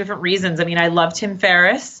podcasts for different reasons. I mean, I love Tim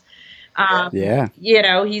Ferriss.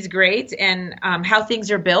 He's great. And How Things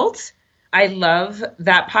Are Built. I love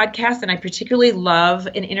that podcast. And I particularly love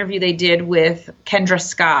an interview they did with Kendra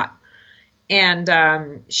Scott.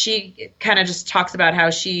 And she kind of just talks about how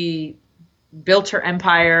she built her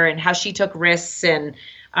empire and how she took risks. And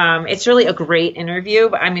it's really a great interview.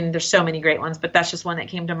 But I mean, there's so many great ones, but that's just one that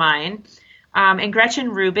came to mind. And Gretchen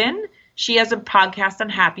Rubin, she has a podcast on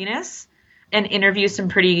happiness. and interview some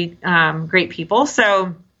pretty great people.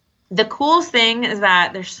 So the coolest thing is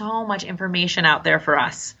that there's so much information out there for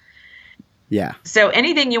us. Yeah. So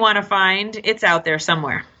anything you want to find, it's out there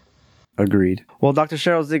somewhere. Agreed. Well, Dr.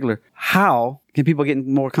 Sheryl Zeigler, how can people get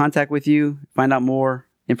in more contact with you, find out more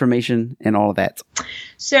information and all of that?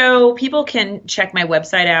 So people can check my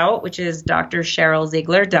website out, which is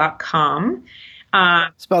drsherylzeigler.com.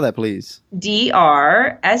 Spell that, please.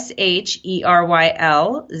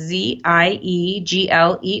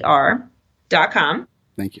 DRSherylzeigler.com.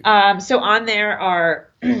 Thank you. So on there are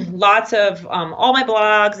lots of all my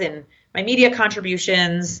blogs and my media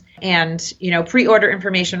contributions and, pre-order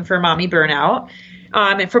information for Mommy Burnout.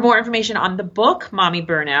 And for more information on the book, Mommy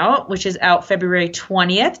Burnout, which is out February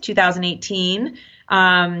 20th, 2018,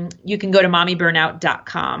 you can go to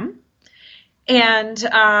mommyburnout.com. And,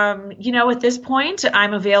 at this point,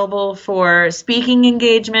 I'm available for speaking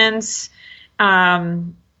engagements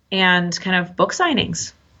and kind of book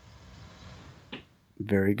signings.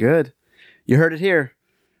 Very good. You heard it here.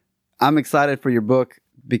 I'm excited for your book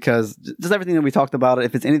because just everything that we talked about,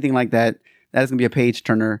 if it's anything like that, that's going to be a page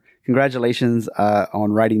turner. Congratulations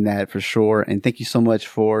on writing that for sure. And thank you so much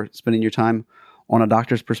for spending your time on A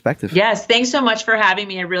Doctor's Perspective. Yes. Thanks so much for having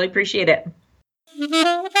me. I really appreciate it.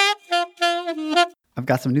 I've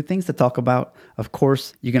got some new things to talk about. Of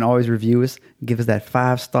course, you can always review us. Give us that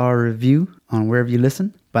 5-star review on wherever you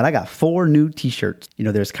listen. But I got 4 new t-shirts.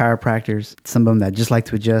 There's chiropractors, some of them that just like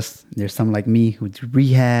to adjust. There's some like me who do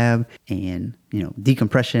rehab and,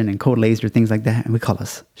 decompression and cold laser, things like that. And we call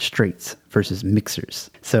us straights versus mixers.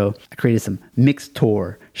 So I created some mixed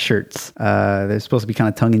tour shirts. They're supposed to be kind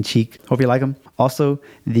of tongue in cheek. Hope you like them. Also,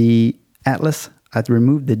 the Atlas, I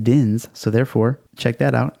removed the DINs. So therefore, check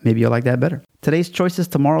that out. Maybe you'll like that better. Today's Choices,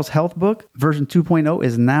 Tomorrow's Health book, version 2.0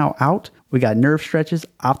 is now out. We got nerve stretches,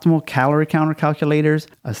 optimal calorie counter calculators,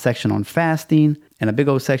 a section on fasting, and a big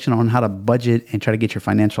old section on how to budget and try to get your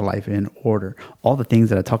financial life in order. All the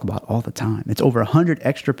things that I talk about all the time. It's over 100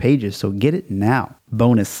 extra pages, so get it now.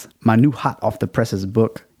 Bonus, my new hot off the presses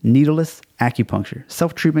book, Needleless Acupuncture,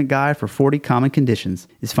 Self-Treatment Guide for 40 Common Conditions,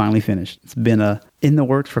 is finally finished. It's been in the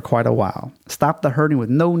works for quite a while. Stop the hurting with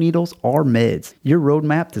no needles or meds. Your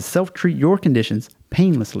roadmap to self-treat your conditions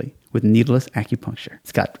painlessly with needleless acupuncture.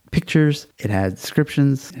 It's got pictures, it has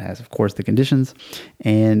descriptions, it has, of course, the conditions,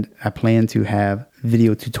 and I plan to have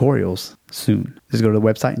video tutorials soon. Just go to the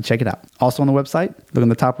website and check it out. Also on the website, look on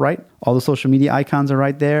the top right, all the social media icons are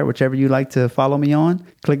right there. Whichever you like to follow me on,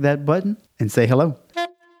 click that button and say hello.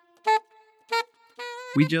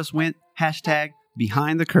 We just went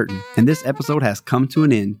 #behind the curtain, and this episode has come to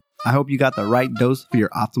an end. I hope you got the right dose for your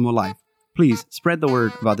optimal life. Please spread the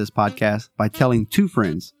word about this podcast by telling 2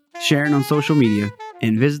 friends, sharing on social media,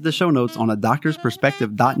 and visit the show notes on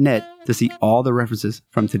adoctorsperspective.net to see all the references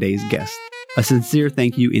from today's guest. A sincere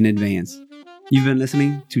thank you in advance. You've been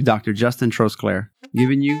listening to Dr. Justin Trosclair,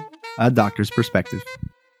 giving you a doctor's perspective.